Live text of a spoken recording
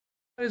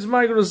It's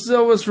Michael De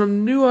Silvas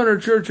from New Hunter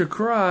Church of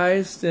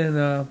Christ, and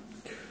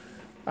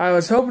I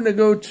was hoping to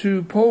go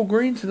to Pole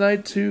Green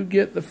tonight to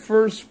get the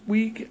first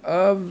week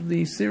of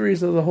the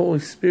series of the Holy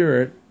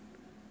Spirit.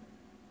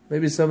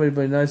 Maybe somebody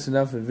would be nice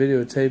enough to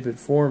videotape it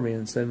for me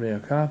and send me a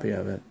copy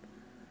of it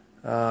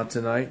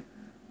tonight.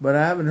 But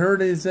I haven't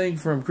heard anything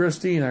from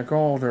Christine. I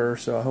called her,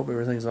 so I hope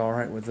everything's all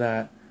right with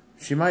that.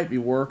 She might be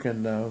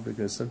working, though,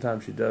 because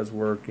sometimes she does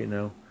work,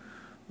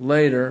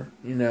 later,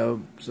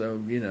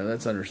 so,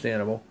 that's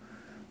understandable.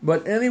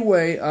 But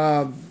anyway,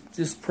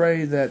 just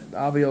pray that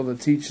I'll be able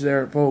to teach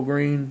there at Pole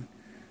Green,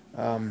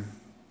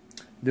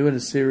 doing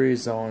a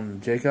series on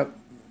Jacob,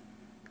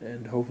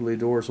 and hopefully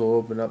doors will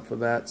open up for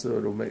that,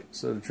 so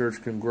the church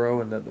can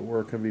grow and that the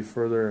work can be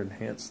further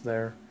enhanced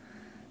there,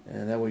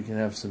 and that we can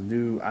have some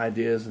new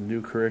ideas and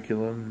new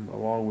curriculum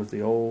along with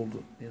the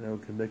old,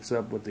 can mix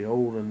up with the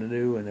old and the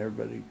new, and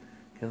everybody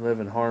can live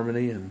in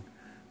harmony and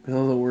be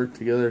able to work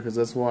together, because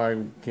that's why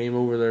I came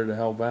over there to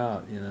help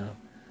out,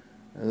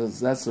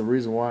 That's the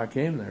reason why I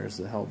came there, is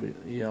to help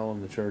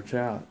yelling the church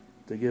out,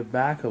 to give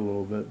back a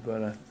little bit.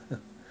 But,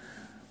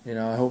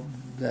 I hope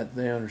that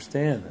they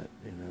understand it,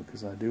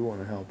 because I do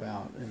want to help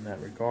out in that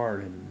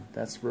regard. And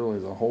that's really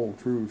the whole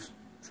truth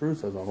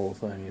of the whole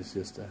thing, is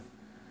just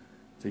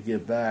to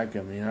give back.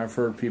 I mean, I've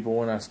heard people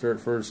when I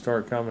first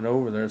start coming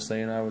over there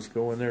saying I was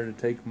going there to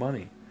take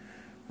money.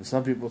 And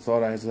some people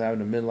thought I was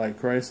having a midlife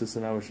crisis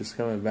and I was just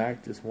coming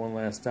back just one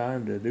last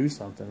time to do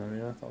something. I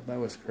mean, I thought that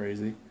was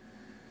crazy.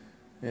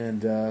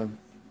 And,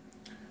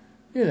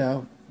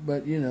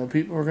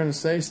 people are going to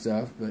say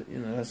stuff, but,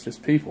 that's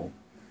just people.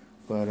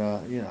 But,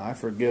 I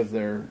forgive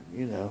their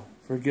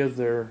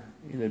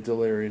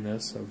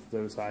deliriousness of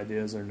those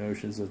ideas or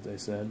notions that they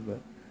said. But,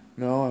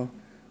 no,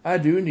 I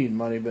do need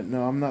money, but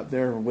no, I'm not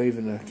there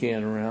waving a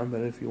can around.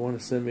 But if you want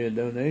to send me a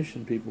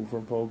donation, people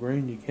from Pole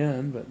Green, you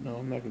can. But, no,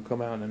 I'm not going to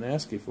come out and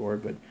ask you for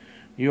it. But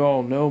you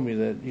all know me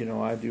that,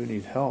 I do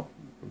need help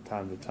from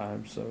time to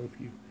time. So if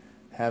you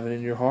have it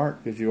in your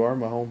heart, because you are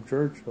my home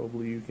church,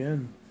 hopefully you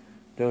can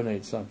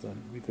donate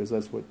something, because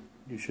that's what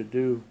you should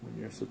do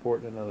when you're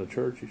supporting another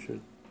church. You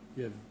should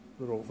give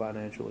a little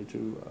financially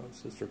to a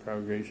sister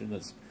congregation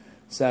that's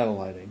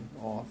satelliting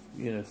off,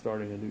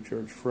 starting a new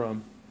church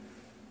from,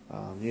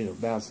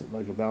 bouncing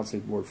like a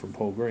bouncing board from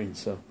Pole Green.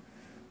 So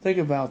think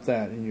about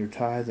that in your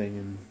tithing,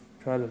 and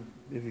try to,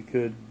 if you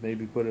could,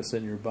 maybe put us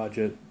in your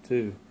budget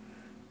too,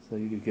 so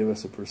you could give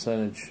us a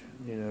percentage,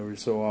 every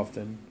so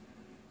often.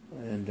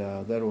 And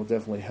that will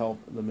definitely help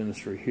the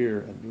ministry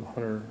here at New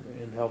Hunter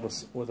and help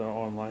us with our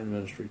online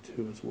ministry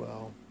too as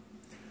well.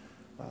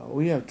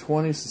 We have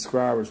 20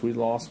 subscribers. We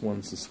lost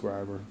one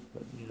subscriber,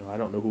 but I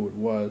don't know who it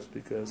was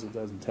because it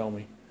doesn't tell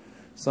me.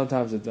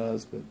 Sometimes it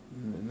does, but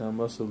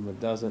most of them it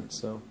doesn't.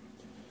 So,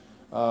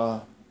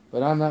 but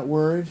I'm not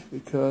worried,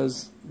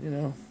 because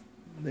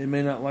they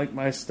may not like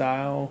my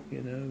style,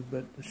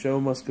 but the show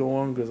must go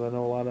on, because I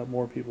know a lot of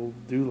more people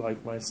do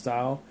like my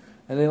style,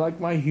 and they like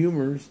my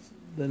humors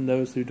than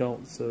those who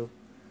don't. So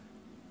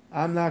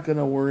I'm not going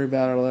to worry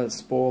about it or let it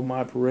spoil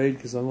my parade,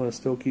 because I'm going to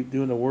still keep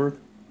doing the work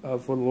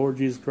for the Lord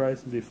Jesus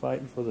Christ, and be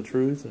fighting for the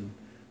truth and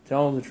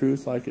telling the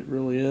truth like it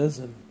really is,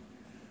 and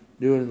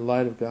do it in the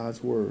light of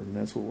God's Word. And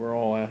that's what we're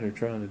all out here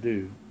trying to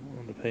do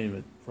on the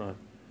payment front.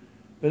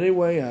 But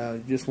anyway, I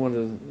just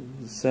wanted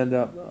to send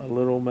up a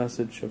little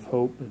message of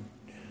hope and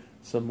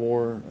some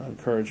more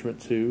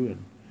encouragement too,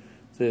 and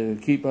to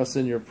keep us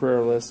in your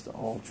prayer list,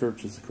 all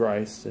churches of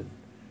Christ. And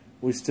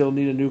we still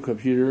need a new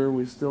computer,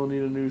 we still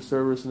need a new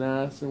service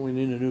NAS, and we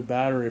need a new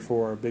battery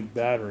for our big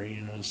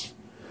battery.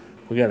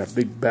 We got a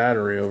big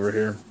battery over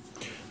here.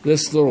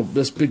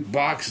 This big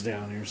box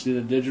down here, see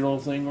the digital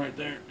thing right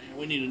there?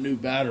 We need a new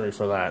battery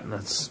for that, and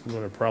that's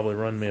going to probably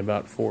run me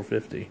about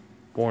 $450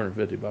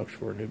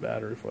 for a new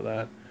battery for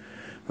that.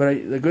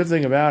 But the good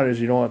thing about it is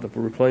you don't have to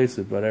replace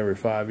it but every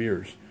 5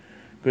 years,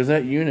 because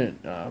that unit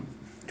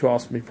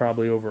cost me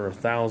probably over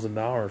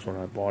 $1,000 when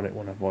I bought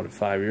it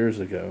 5 years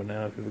ago.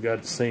 Now, if we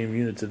got the same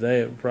unit today,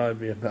 it would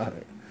probably be about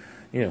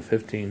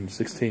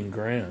 15-16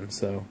 grand.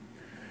 So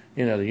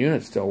the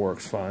unit still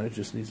works fine. It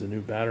just needs a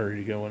new battery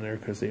to go in there,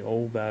 because the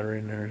old battery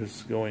in there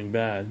is going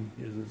bad.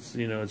 It's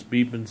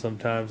beeping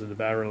sometimes, and the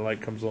battery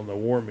light comes on to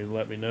warn me, to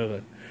let me know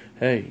that,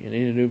 hey, you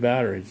need a new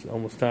battery. It's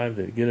almost time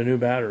to get a new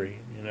battery.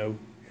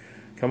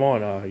 Come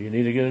on, you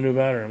need to get a new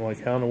battery. I'm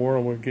like, how in the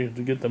world we're going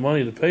to get the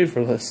money to pay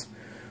for this?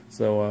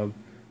 So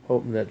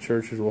hoping that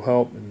churches will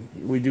help.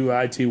 And we do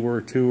IT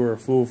work too. We're a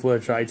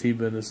full-fledged IT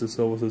business, as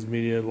Silvas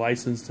Media,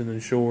 licensed and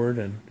insured,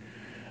 and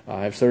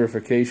I have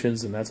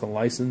certifications, and that's a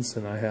license,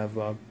 and I have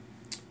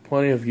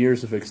plenty of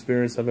years of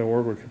experience. I've been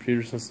working with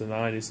computers since the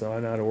 90s, so I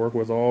know how to work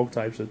with all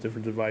types of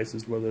different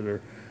devices, whether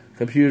they're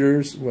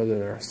computers, whether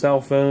they're cell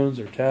phones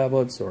or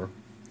tablets, or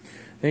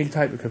any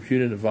type of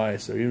computer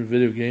device, or even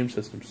video game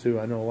systems too.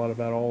 I know a lot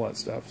about all that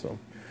stuff, so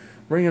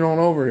bring it on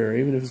over here,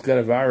 even if it's got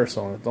a virus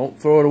on it. Don't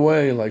throw it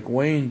away like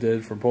Wayne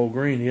did from Pole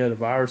Green. He had a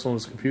virus on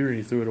his computer and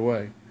he threw it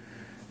away.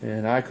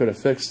 And I could have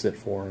fixed it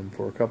for him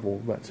for about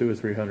 $200 or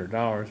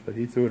 $300, but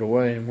he threw it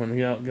away. And when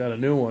he got a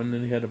new one,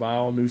 then he had to buy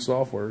all new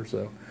software.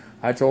 So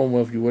I told him,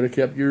 well, if you would have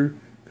kept your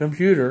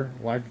computer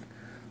like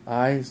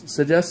I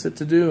suggested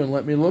to do and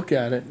let me look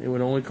at it, it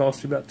would only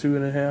cost you about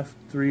 $250,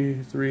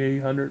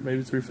 $300,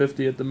 maybe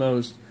 $350 at the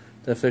most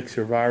to fix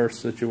your virus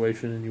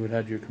situation, and you would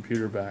have your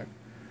computer back.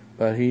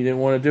 But he didn't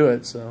want to do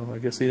it, so I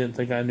guess he didn't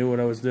think I knew what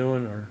I was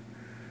doing,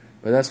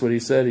 but that's what he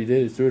said he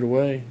did. He threw it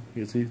away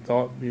because he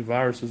thought the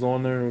virus was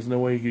on there and there was no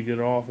way he could get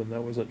it off, and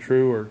that wasn't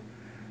true. Or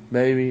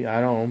maybe, I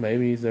don't know,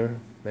 maybe there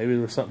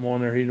was something on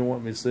there he didn't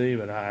want me to see,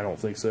 but I don't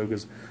think so,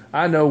 because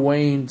I know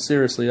Wayne.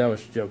 Seriously, I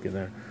was joking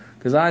there,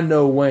 because I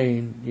know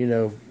Wayne,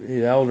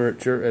 the elder at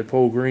church at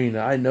Pole Green.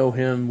 I know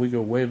him. We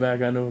go way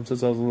back. I know him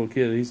since I was a little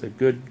kid. He's a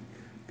good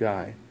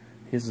guy.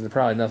 He's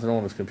probably nothing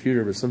on his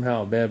computer, but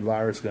somehow a bad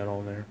virus got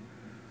on there.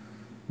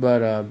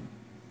 But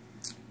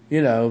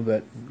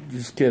but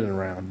just kidding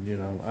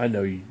around. I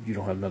know you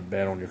don't have nothing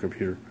bad on your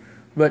computer,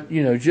 but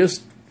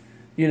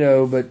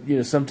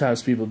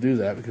sometimes people do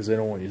that because they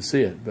don't want you to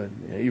see it. But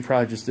you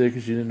probably just did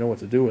because you didn't know what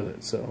to do with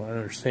it. So I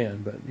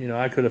understand. But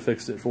I could have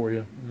fixed it for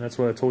you, and that's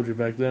what I told you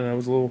back then. I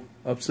was a little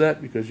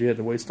upset because you had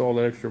to waste all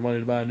that extra money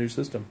to buy a new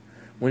system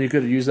when you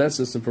could have used that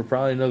system for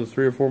probably another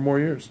 3 or 4 more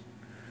years.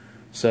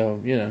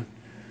 So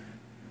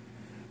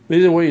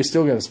either way, you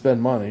still got to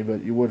spend money,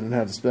 but you wouldn't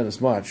have to spend as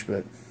much.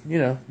 But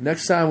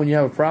next time when you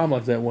have a problem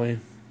like that,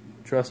 Wayne,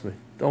 trust me,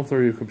 don't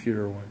throw your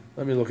computer away.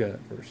 Let me look at it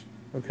first,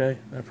 okay?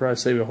 I'd probably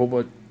save you a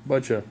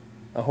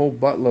whole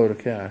buttload of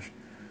cash,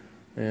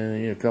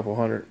 and a couple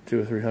 $100,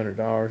 $200 or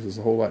 $300 is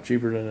a whole lot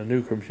cheaper than a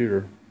new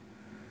computer.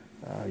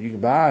 You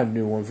can buy a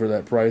new one for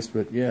that price,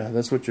 but yeah,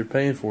 that's what you're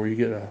paying for. You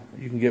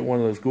can get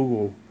one of those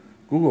Google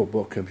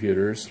Book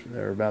computers.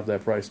 They're about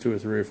that price,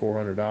 $200 or $300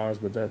 or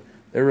 $400, but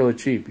they're really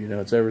cheap.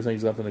 It's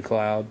everything's up in the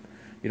cloud.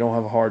 You don't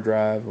have a hard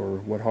drive, or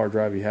what hard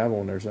drive you have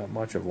on there's not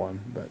much of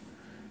one, but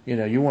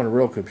you want a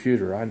real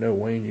computer. I know,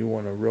 Wayne, you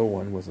want a real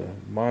one with a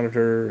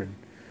monitor and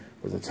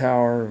with a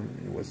tower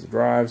and with the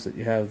drives that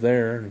you have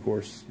there, and of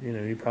course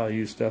you probably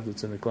use stuff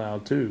that's in the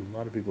cloud too. A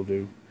lot of people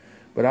do,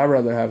 but I'd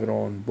rather have it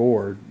on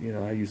board.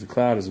 I use the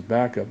cloud as a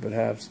backup, but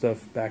have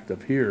stuff backed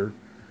up here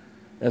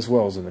as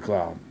well as in the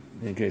cloud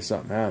in case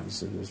something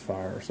happens, if there's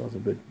fire or something.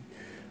 But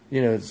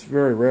it's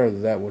very rare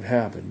that would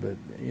happen, but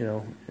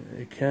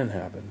it can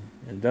happen.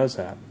 It does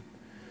happen,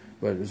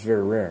 but it's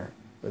very rare.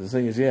 But the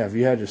thing is, if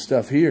you had your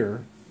stuff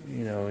here,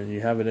 and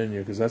you have it in you,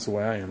 because that's the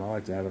way I am. I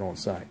like to have it on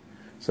site.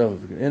 So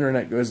if the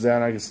internet goes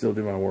down, I can still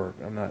do my work.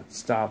 I'm not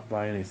stopped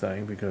by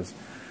anything because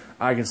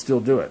I can still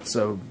do it.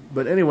 So,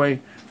 but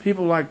anyway,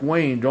 people like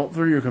Wayne, don't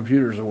throw your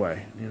computers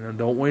away.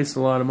 Don't waste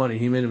a lot of money.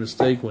 He made a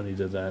mistake when he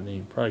did that, and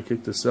he probably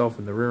kicked himself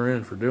in the rear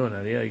end for doing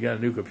that. Yeah, he got a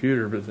new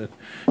computer, but then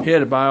he had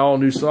to buy all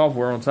new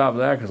software on top of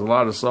that, because a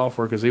lot of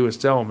software, because he was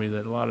telling me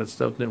that a lot of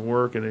stuff didn't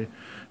work, and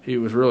it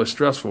was really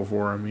stressful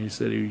for him. He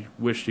said he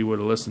wished he would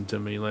have listened to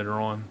me later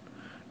on,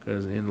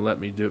 and let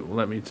me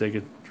take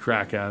a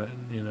crack at it,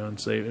 and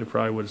save. It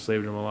probably would have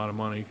saved him a lot of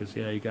money, because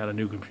he got a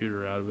new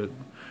computer out of it,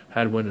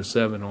 had Windows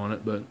 7 on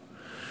it, but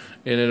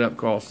it ended up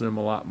costing him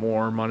a lot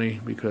more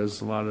money because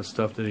a lot of the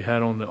stuff that he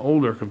had on the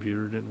older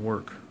computer didn't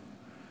work,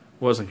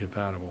 wasn't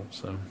compatible.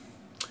 So,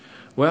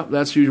 well,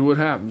 that's usually what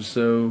happens.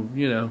 So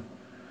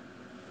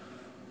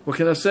what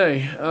can I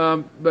say?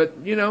 But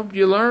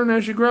you learn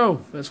as you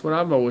grow. That's what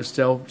I've always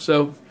tell.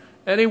 So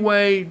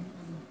anyway,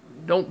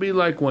 don't be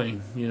like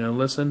Wayne.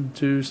 Listen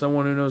to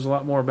someone who knows a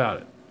lot more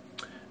about it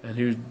and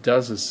who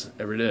does this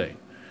every day.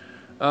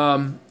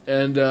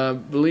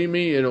 Believe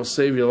me, it'll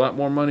save you a lot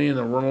more money in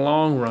the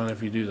long run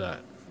if you do that.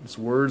 It's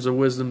words of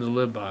wisdom to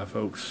live by,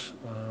 folks.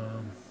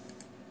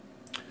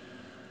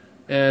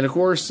 And of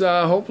course,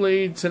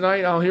 hopefully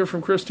tonight I'll hear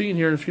from Christine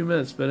here in a few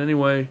minutes. But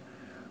anyway,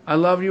 I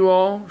love you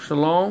all.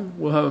 Shalom.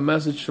 We'll have a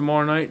message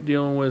tomorrow night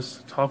dealing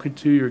with talking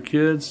to your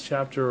kids,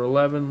 chapter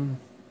 11.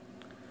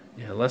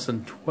 Yeah,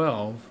 lesson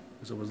 12,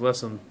 because it was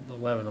lesson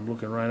 11. I'm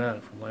looking right at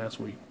it from last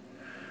week.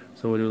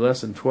 So we'll do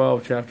lesson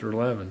 12, chapter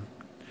 11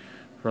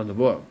 from the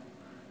book.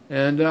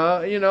 And,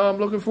 I'm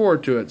looking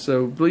forward to it.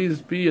 So please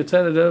be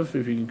attentive.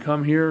 If you can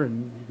come here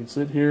and you can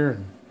sit here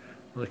and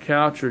on the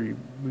couch, or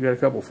we got a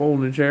couple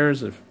folding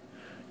chairs. If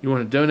you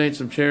want to donate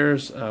some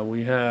chairs,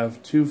 we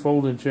have 2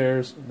 folding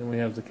chairs, and then we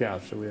have the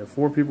couch. So we have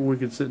 4 people we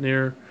can sit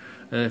near.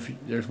 And if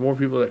there's more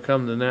people that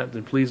come than that,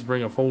 then please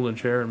bring a folding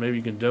chair, and maybe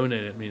you can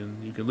donate it. I mean,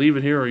 you can leave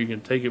it here, or you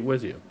can take it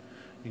with you.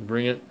 You can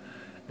bring it.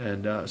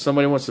 And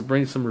somebody wants to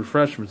bring some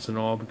refreshments and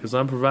all, because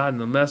I'm providing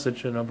the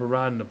message and I'm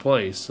providing the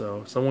place.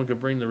 So someone could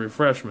bring the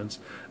refreshments.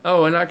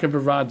 Oh, and I can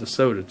provide the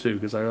soda too,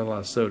 because I got a lot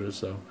of soda.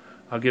 So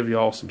I'll give you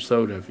all some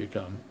soda if you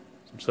come.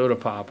 Some soda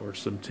pop or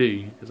some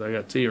tea, because I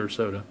got tea or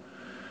soda.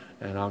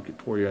 And I'll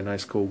pour you a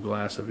nice cold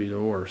glass of either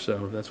or.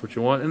 So if that's what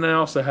you want. And I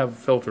also have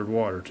filtered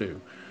water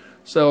too.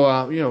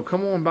 So,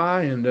 come on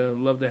by, and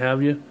love to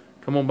have you.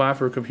 Come on by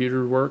for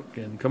computer work,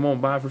 and come on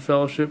by for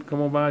fellowship.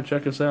 Come on by and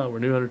check us out. We're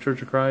New Hunter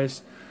Church of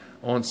Christ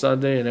on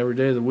Sunday and every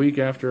day of the week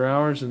after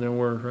hours, and then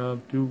we're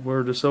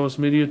DeSoas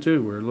Media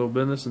too. We're a little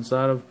business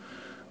inside of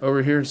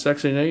over here in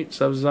Section 8,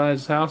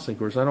 subsidized housing. Of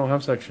course, I don't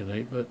have Section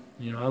 8, but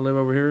I live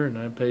over here and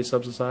I pay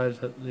subsidized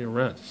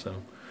rent. So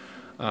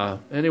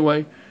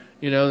anyway,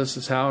 this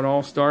is how it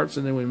all starts,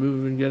 and then we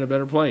move and get a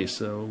better place.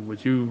 So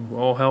with you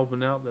all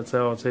helping out, that's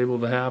how it's able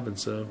to happen.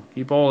 So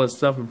keep all that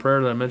stuff in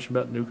prayer that I mentioned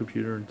about the new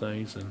computer and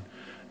things. And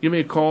give me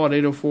a call at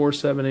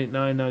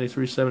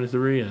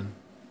 804-789-9373. And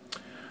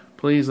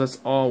please, let's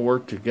all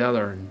work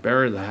together and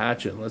bury the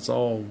hatchet. Let's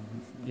all,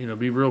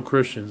 be real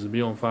Christians and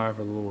be on fire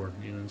for the Lord,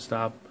 and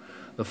stop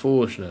the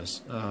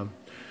foolishness, and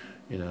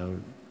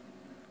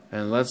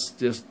let's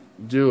just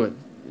do it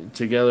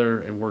together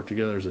and work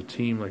together as a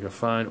team like a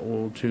fine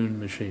oil-tuned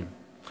machine.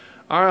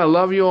 All right, I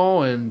love you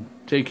all, and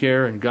take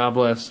care, and God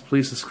bless.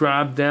 Please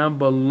subscribe down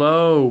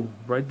below,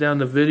 right down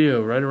the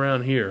video, right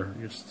around here.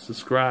 Just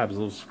subscribe. There's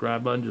a little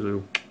subscribe button. Just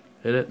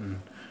hit it,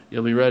 and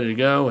you'll be ready to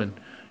go. And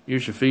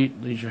use your feet,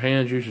 use your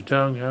hands, use your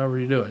tongue, however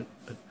you do it.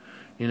 But,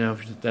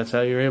 if that's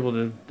how you're able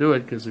to do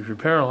it, because if you're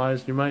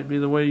paralyzed, you might be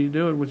the way you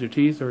do it with your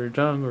teeth or your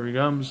tongue or your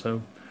gums.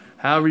 So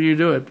however you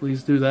do it,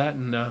 please do that,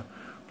 and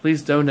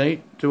please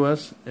donate to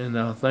us,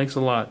 and thanks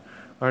a lot.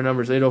 Our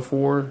number is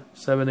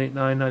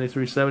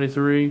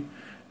 804-789-9373,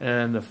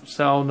 and the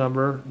cell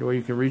number where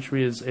you can reach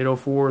me is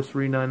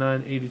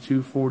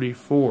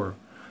 804-399-8244.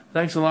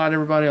 Thanks a lot,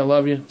 everybody. I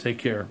love you. Take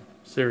care.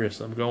 Serious,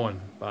 I'm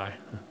going. Bye.